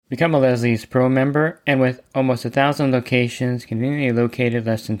Become a Leslie's Pro member, and with almost 1,000 locations conveniently located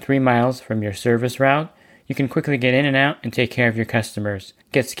less than 3 miles from your service route, you can quickly get in and out and take care of your customers.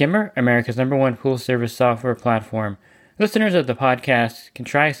 Get Skimmer, America's #1 pool service software platform. Listeners of the podcast can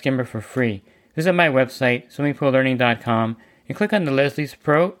try Skimmer for free. Visit my website, swimmingpoollearning.com, and click on the Leslie's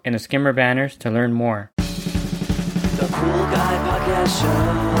Pro and the Skimmer banners to learn more. The Pool Guy Podcast Show.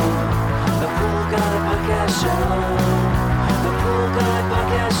 The Pool Guy Podcast Show. The Pool Guy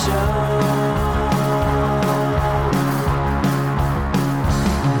Podcast Show.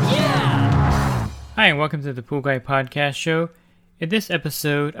 Yeah! Hi, and welcome to the Pool Guy Podcast Show. In this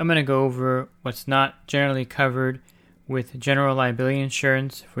episode, I'm going to go over what's not generally covered with general liability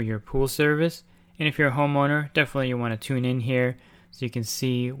insurance for your pool service. And if you're a homeowner, definitely you want to tune in here so you can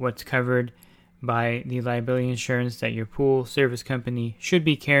see what's covered by the liability insurance that your pool service company should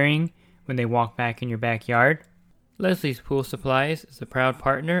be carrying when they walk back in your backyard. Leslie's Pool Supplies is a proud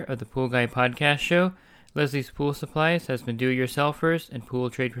partner of the Pool Guy Podcast Show. Leslie's Pool Supplies has been do-it-yourselfers and pool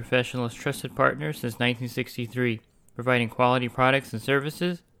trade professionals' trusted partner since 1963, providing quality products and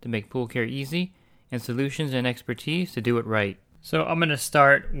services to make pool care easy and solutions and expertise to do it right. So I'm going to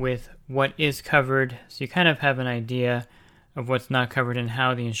start with what is covered so you kind of have an idea of what's not covered and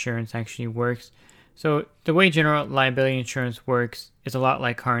how the insurance actually works. So the way general liability insurance works is a lot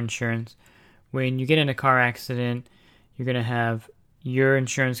like car insurance. When you get in a car accident, you're going to have your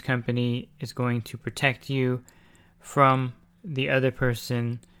insurance company is going to protect you from the other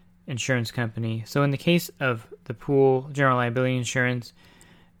person insurance company. So in the case of the pool general liability insurance,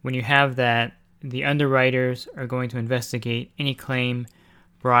 when you have that, the underwriters are going to investigate any claim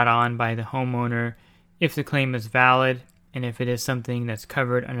brought on by the homeowner if the claim is valid and if it is something that's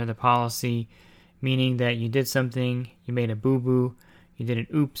covered under the policy, meaning that you did something, you made a boo-boo, you did an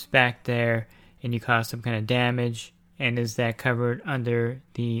oops back there, and you caused some kind of damage, and is that covered under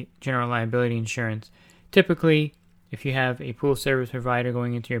the general liability insurance? Typically, if you have a pool service provider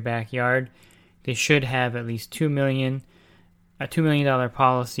going into your backyard, they should have at least a $2 million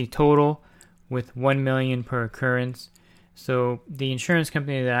policy total with $1 million per occurrence. So the insurance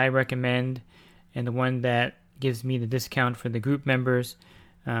company that I recommend and the one that gives me the discount for the group members,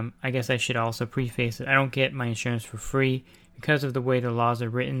 I guess I should also preface it. I don't get my insurance for free. Because of the way the laws are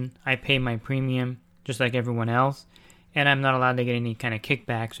written, I pay my premium just like everyone else, and I'm not allowed to get any kind of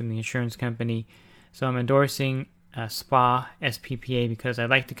kickbacks from the insurance company. So I'm endorsing SPPA because I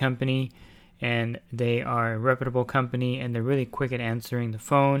like the company, and they are a reputable company, and they're really quick at answering the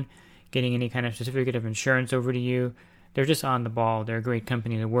phone, getting any kind of certificate of insurance over to you. They're just on the ball. They're a great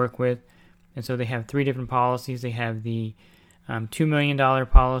company to work with. And so they have 3 different policies. They have the $2 million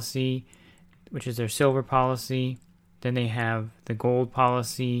policy, which is their silver policy. Then they have the gold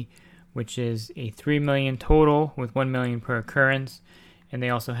policy, which is a $3 million total with $1 million per occurrence. And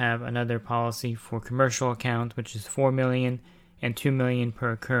they also have another policy for commercial accounts, which is $4 million and $2 million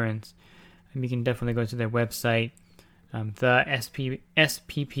per occurrence. And you can definitely go to their website, thesppa.com,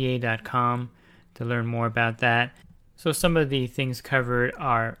 to learn more about that. So some of the things covered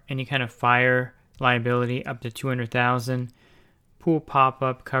are any kind of fire liability up to $200,000, pool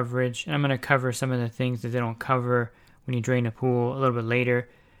pop-up coverage, and I'm going to cover some of the things that they don't cover when you drain a pool a little bit later,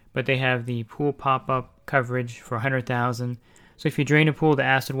 but they have the pool pop-up coverage for $100,000. So if you drain a pool, the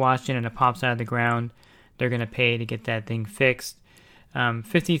acid washed in and it pops out of the ground, they're going to pay to get that thing fixed.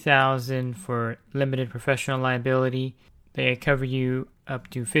 $50,000 for limited professional liability. They cover you up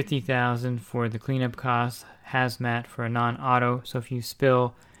to $50,000 for the cleanup costs, hazmat for a non-auto. So if you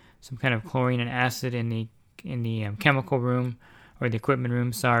spill some kind of chlorine and acid in the chemical room or the equipment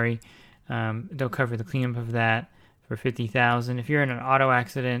room, they'll cover the cleanup of that for $50,000. If you're in an auto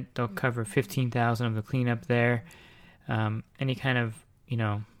accident, they'll cover $15,000 of the cleanup there. Any kind of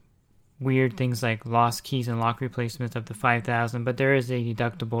weird things like lost keys and lock replacements up to $5,000, but there is a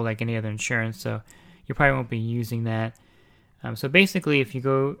deductible like any other insurance, so you probably won't be using that. So basically, if you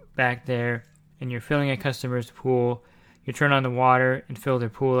go back there and you're filling a customer's pool, you turn on the water and fill their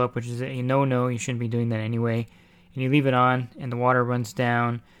pool up, which is a no-no. You shouldn't be doing that anyway. And you leave it on, and the water runs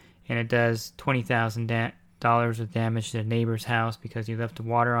down, and it does $20,000 of damage to the neighbor's house because you left the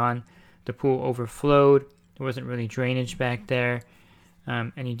water on. The pool overflowed. There wasn't really drainage back there.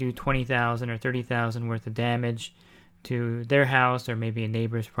 And you do $20,000 or $30,000 worth of damage to their house or maybe a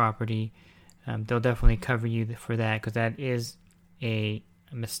neighbor's property. They'll definitely cover you for that because that is a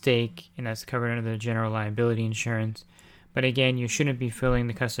mistake, and that's covered under the general liability insurance. But again, you shouldn't be filling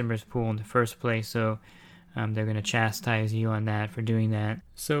the customer's pool in the first place, so they're going to chastise you on that for doing that.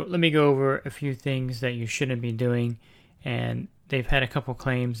 So let me go over a few things that you shouldn't be doing, and they've had a couple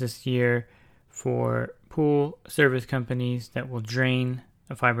claims this year for pool service companies that will drain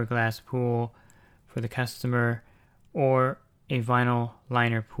a fiberglass pool for the customer or a vinyl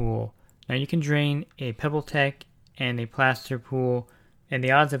liner pool. Now you can drain a PebbleTech and a plaster pool, and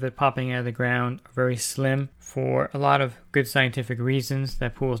the odds of it popping out of the ground are very slim for a lot of good scientific reasons.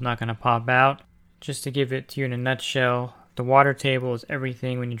 That pool is not going to pop out. Just to give it to you in a nutshell, the water table is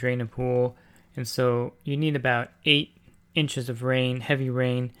everything when you drain a pool, and so you need about 8 inches of rain, heavy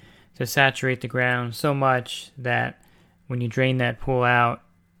rain, to saturate the ground so much that when you drain that pool out,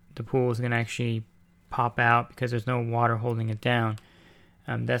 the pool is going to actually pop out because there's no water holding it down.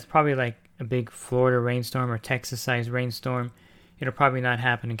 That's probably like a big Florida rainstorm or Texas-sized rainstorm. It'll probably not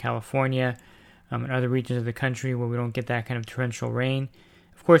happen in California and other regions of the country where we don't get that kind of torrential rain.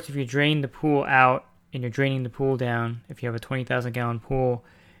 Of course, if you drain the pool out and you're draining the pool down, if you have a 20,000 gallon pool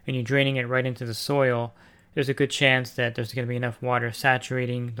and you're draining it right into the soil, there's a good chance that there's going to be enough water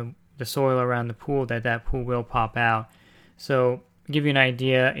saturating the soil around the pool that pool will pop out. So, to give you an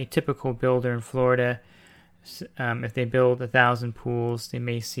idea, a typical builder in Florida, if they build 1,000 pools, they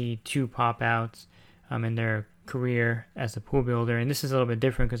may see 2 pop outs in their career as a pool builder. And this is a little bit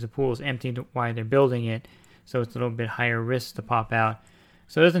different because the pool is empty while they're building it, so it's a little bit higher risk to pop out.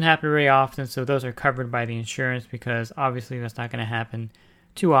 So it doesn't happen very often, so those are covered by the insurance because obviously that's not going to happen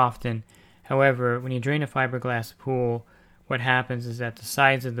too often. However, when you drain a fiberglass pool, what happens is that the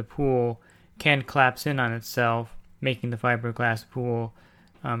sides of the pool can collapse in on itself, making the fiberglass pool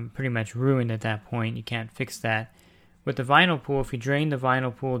pretty much ruined at that point. You can't fix that. With the vinyl pool, if you drain the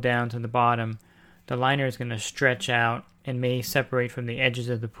vinyl pool down to the bottom, the liner is going to stretch out and may separate from the edges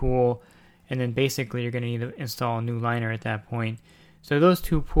of the pool, and then basically you're going to need to install a new liner at that point. So those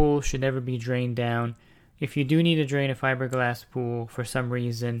 2 pools should never be drained down. If you do need to drain a fiberglass pool for some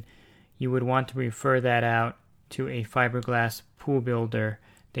reason, you would want to refer that out to a fiberglass pool builder.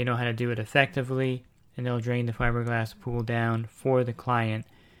 They know how to do it effectively, and they'll drain the fiberglass pool down for the client.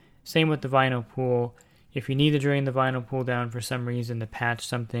 Same with the vinyl pool. If you need to drain the vinyl pool down for some reason to patch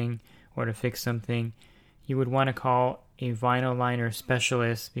something or to fix something, you would want to call a vinyl liner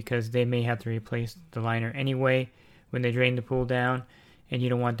specialist because they may have to replace the liner anyway when they drain the pool down, and you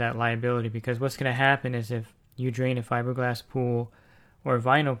don't want that liability because what's going to happen is if you drain a fiberglass pool or a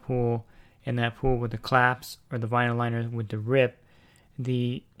vinyl pool and that pool with the collapse or the vinyl liner with the rip,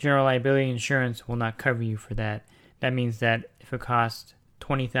 the general liability insurance will not cover you for that. That means that if it costs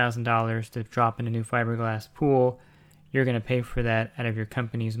 $20,000 to drop in a new fiberglass pool, you're going to pay for that out of your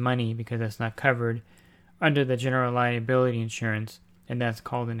company's money because that's not covered under the general liability insurance, and that's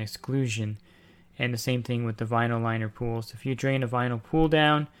called an exclusion. And the same thing with the vinyl liner pools. If you drain a vinyl pool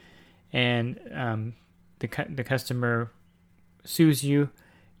down and the customer sues you,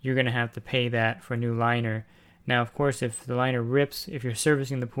 you're going to have to pay that for a new liner. Now, of course, if the liner rips, if you're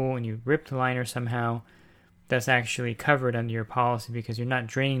servicing the pool and you rip the liner somehow, that's actually covered under your policy because you're not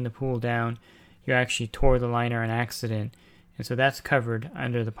draining the pool down. You actually tore the liner on accident. And so that's covered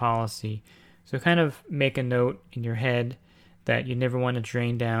under the policy. So kind of make a note in your head that you never want to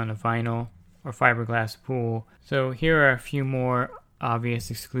drain down a vinyl or fiberglass pool. So here are a few more obvious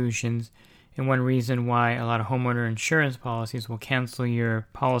exclusions, and one reason why a lot of homeowner insurance policies will cancel your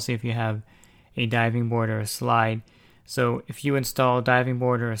policy if you have a diving board or a slide. So if you install a diving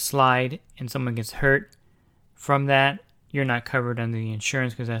board or a slide and someone gets hurt from that, you're not covered under the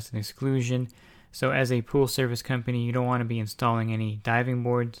insurance because that's an exclusion. So as a pool service company, you don't want to be installing any diving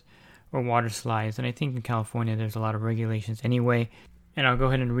boards or water slides. And I think in California there's a lot of regulations anyway. And I'll go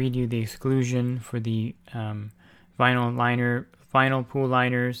ahead and read you the exclusion for the vinyl pool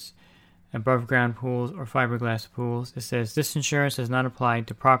liners, above ground pools, or fiberglass pools. It says, this insurance does not apply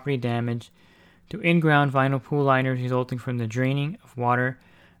to property damage to in-ground vinyl pool liners resulting from the draining of water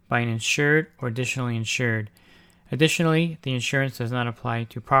by an insured or additionally insured. Additionally, the insurance does not apply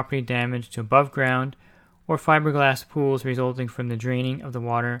to property damage to above ground or fiberglass pools resulting from the draining of the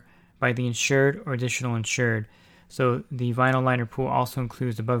water by the insured or additional insured. So the vinyl liner pool also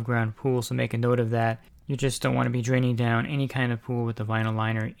includes above ground pools, so make a note of that. You just don't want to be draining down any kind of pool with a vinyl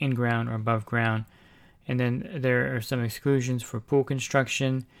liner in ground or above ground. And then there are some exclusions for pool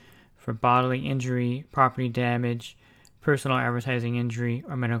construction, for bodily injury, property damage, personal advertising injury,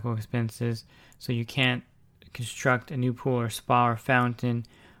 or medical expenses. So you can't construct a new pool or spa or fountain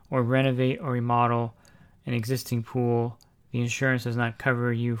or renovate or remodel an existing pool. The insurance does not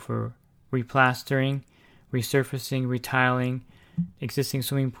cover you for replastering, resurfacing, retiling existing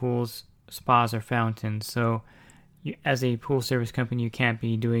swimming pools, spas, or fountains. So as a pool service company, you can't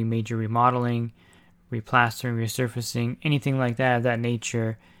be doing major remodeling, replastering, resurfacing, anything like that of that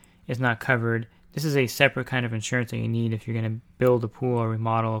nature is not covered. This is a separate kind of insurance that you need if you're going to build a pool or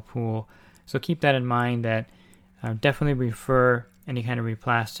remodel a pool. So keep that in mind, that definitely refer any kind of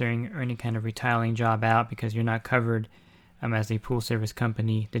replastering or any kind of retiling job out because you're not covered as a pool service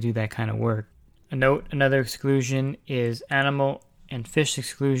company to do that kind of work. Another exclusion is animal and fish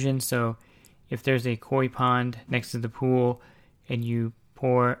exclusion. So if there's a koi pond next to the pool and you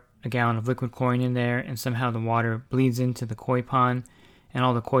pour a gallon of liquid chlorine in there and somehow the water bleeds into the koi pond and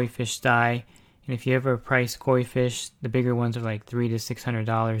all the koi fish die, and if you ever price koi fish, the bigger ones are like $300 to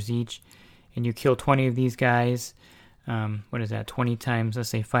 $600 each, and you kill 20 of these guys, 20 times, let's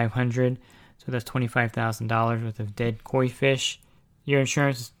say 500, so that's $25,000 worth of dead koi fish. The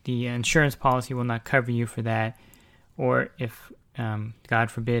insurance policy will not cover you for that. Or if, God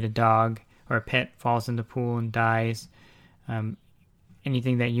forbid, a dog or a pet falls in the pool and dies,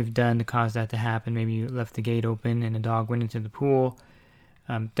 anything that you've done to cause that to happen, maybe you left the gate open and a dog went into the pool,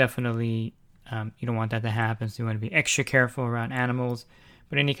 definitely you don't want that to happen, so you want to be extra careful around animals.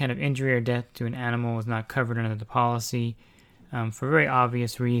 But any kind of injury or death to an animal is not covered under the policy for very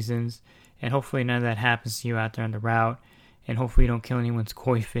obvious reasons, and hopefully none of that happens to you out there on the route, and hopefully you don't kill anyone's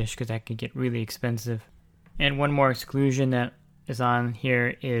koi fish because that could get really expensive. And one more exclusion that is on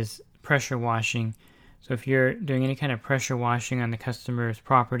here is pressure washing. So if you're doing any kind of pressure washing on the customer's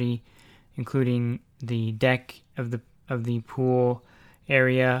property, including the deck of the pool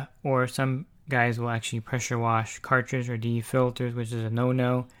area, or some guys will actually pressure wash cartridge or DE filters, which is a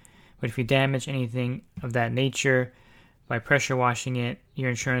no-no. But if you damage anything of that nature by pressure washing it, your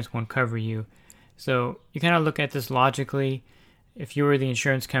insurance won't cover you. So you kind of look at this logically. If you were the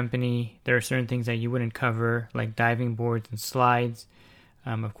insurance company, there are certain things that you wouldn't cover, like diving boards and slides,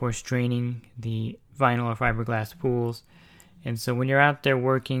 of course draining the vinyl or fiberglass pools. And so when you're out there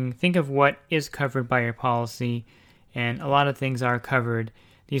working, think of what is covered by your policy, and a lot of things are covered.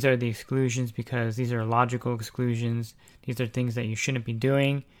 These are the exclusions because these are logical exclusions. These are things that you shouldn't be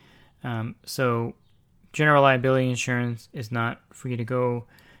doing. So general liability insurance is not for you to go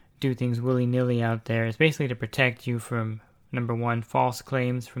do things willy-nilly out there. It's basically to protect you from, number one, false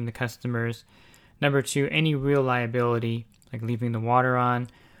claims from the customers. Number two, any real liability, like leaving the water on,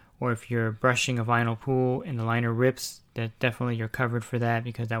 or if you're brushing a vinyl pool and the liner rips, that definitely you're covered for that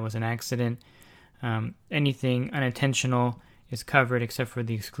because that was an accident. Anything unintentional is covered except for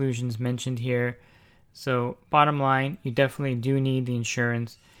the exclusions mentioned here. So bottom line, you definitely do need the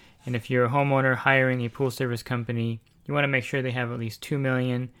insurance. And if you're a homeowner hiring a pool service company, you want to make sure they have at least $2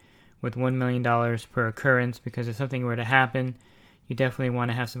 million with $1 million per occurrence, because if something were to happen, you definitely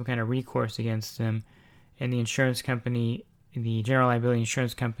want to have some kind of recourse against them. And the insurance company, the general liability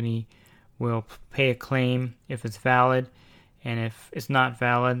insurance company, will pay a claim if it's valid. And if it's not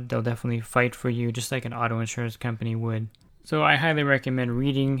valid, they'll definitely fight for you, just like an auto insurance company would. So I highly recommend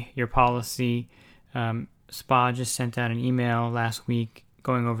reading your policy. SPA just sent out an email last week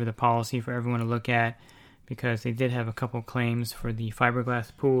going over the policy for everyone to look at, because they did have a couple claims for the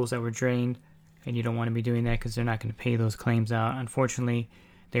fiberglass pools that were drained, and you don't want to be doing that because they're not going to pay those claims out. Unfortunately,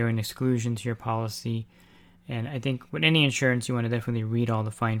 they were an exclusion to your policy. And I think with any insurance, you want to definitely read all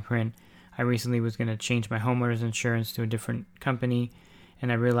the fine print. I recently was going to change my homeowner's insurance to a different company,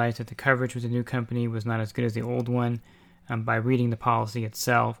 and I realized that the coverage with the new company was not as good as the old one by reading the policy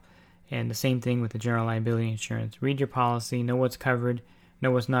itself. And the same thing with the general liability insurance. Read your policy, know what's covered,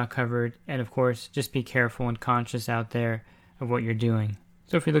 know what's not covered, and of course, just be careful and conscious out there of what you're doing.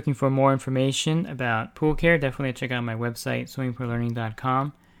 So if you're looking for more information about pool care, definitely check out my website,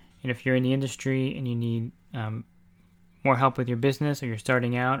 swimmingpoollearning.com. And if you're in the industry and you need more help with your business, or you're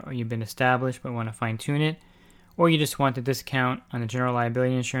starting out, or you've been established but want to fine-tune it, or you just want the discount on the general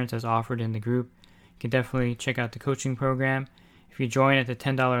liability insurance as offered in the group, you can definitely check out the coaching program. If you join at the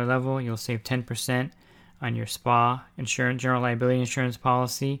 $10 level, you'll save 10% on your SPA insurance, general liability insurance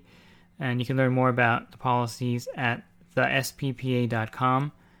policy. And you can learn more about the policies at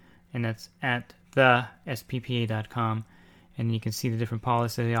thesppa.com, and that's at thesppa.com. And you can see the different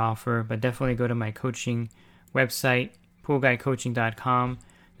policies they offer, but definitely go to my coaching website, poolguycoaching.com,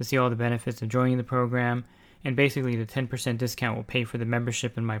 to see all the benefits of joining the program. And basically the 10% discount will pay for the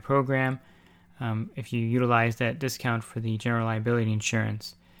membership in my program if you utilize that discount for the general liability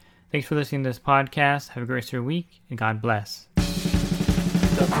insurance. Thanks for listening to this podcast. Have a great rest of your week, and God bless.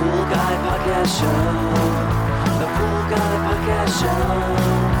 The Pool Guy Podcast Show. The Pool Guy Podcast Show.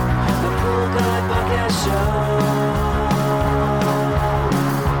 The Pool Guy Podcast Show.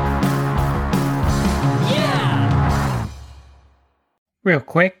 Yeah! Real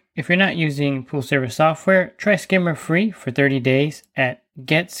quick, if you're not using pool service software, try Skimmer free for 30 days at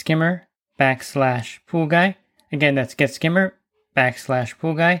getskimmer.com/poolguy. Again, that's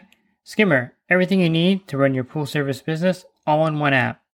getskimmer.com/poolguy. Skimmer, everything you need to run your pool service business all in one app.